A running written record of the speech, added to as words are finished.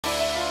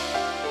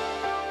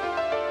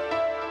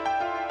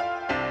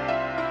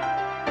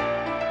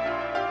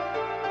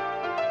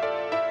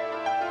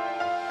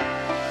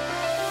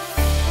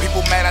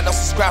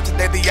subscribe to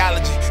their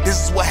theology.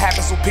 This is what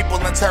happens when people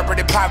interpret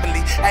it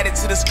privately. Add it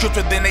to the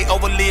scripture, then they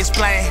overly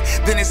explain.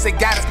 Then they say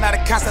God is not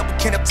a concept we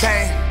can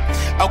obtain.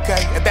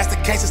 Okay, if that's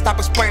the case, then stop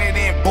explaining it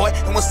then, boy.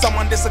 And when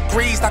someone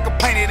disagrees, stop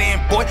complaining then,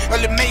 boy.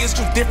 Early millions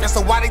was different, so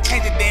why they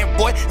change it then,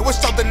 boy? It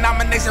was your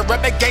denomination,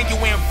 rep that gang you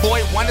in,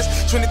 boy. One is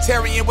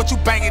Trinitarian, what you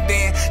banging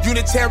then?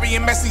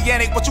 Unitarian,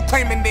 Messianic, what you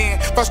claiming then?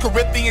 1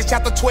 Corinthians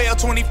chapter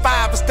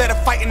 12:25. Instead of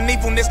fighting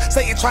evilness,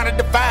 Satan trying to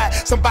divide.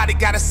 Somebody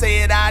gotta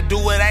say it, I do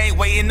it, I ain't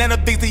waiting. None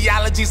of these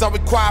theologies are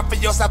required for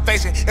your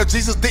salvation. If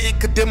Jesus didn't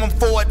condemn them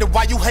for it, then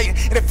why you hating?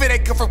 And if it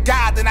ain't come from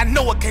God, then I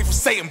know it came from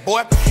Satan,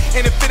 boy.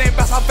 And if it ain't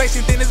about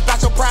salvation, then it's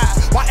about your pride.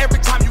 Why every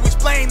time you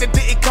explain it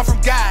didn't come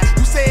from God?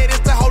 You said it's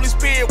the Holy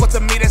Spirit, well to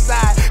me that's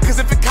side. Cause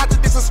if it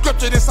contradicts a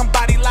scripture, then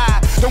somebody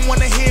lied. Don't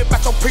wanna hear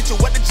about your preacher,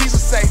 what did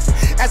Jesus say?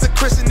 As a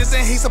Christian,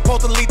 isn't he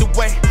supposed to lead the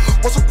way?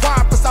 What's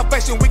required for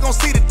salvation, we gon'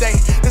 see today.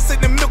 This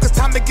ain't the milk, it's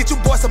time to get you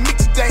boys some meat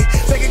today.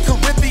 2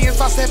 Corinthians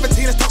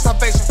 5:17, let's talk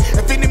salvation.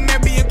 If any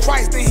man be in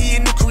Christ, then he a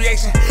new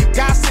creation.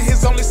 God sent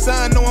his only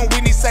son, knowing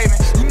we need saving.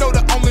 You know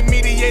the only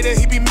mediator,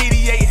 he be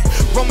mediating.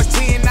 Romans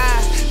 10:9,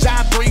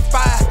 John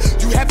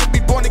 3:5. You have to be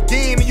born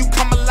again and you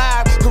come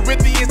alive.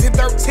 Corinthians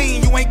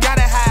 10:13, you ain't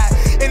gotta hide.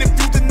 And if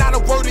you deny the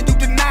word, then you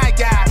deny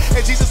God.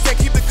 And Jesus said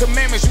keep the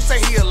commandments, you say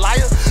he a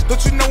liar.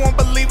 Don't you know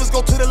unbelievers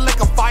go to the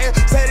lake of fire?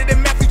 Said it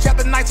in Matthew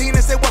chapter 19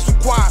 and said what's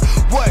required.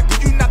 What,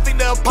 do you not think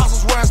the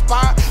apostles were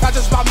inspired? Not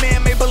just by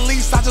man-made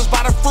beliefs, not just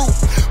by the fruit.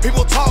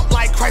 People talk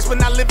like Christ but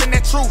not living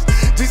that truth.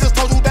 Jesus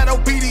told you that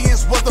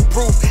obedience was the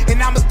proof.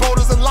 And I'm as bold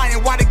as a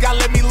lion, why did God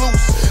let me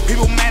loose?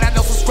 People mad I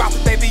don't subscribe to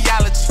their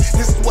theology.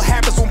 This is what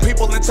happens when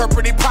people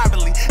interpret it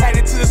privately. Add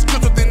it to the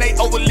scripture, then they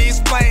overly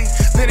explain.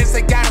 Then they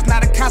say God is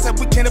not a concept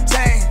we can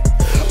obtain.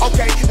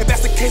 Okay, if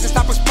that's the case, then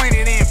stop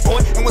explaining it in,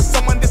 boy. And when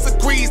someone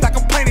disagrees, stop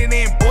complaining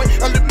in, boy.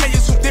 Early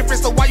millions was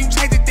different, so why you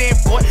change it then,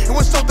 boy? And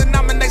what's your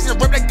denomination,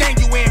 rip that gang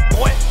you in,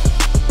 boy?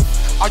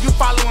 Are you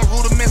following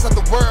rudiments of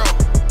the world?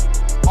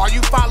 Are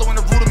you following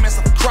the rudiments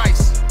of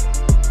Christ?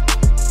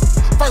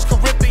 1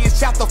 Corinthians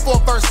chapter 4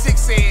 verse 6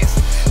 says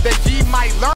that ye might learn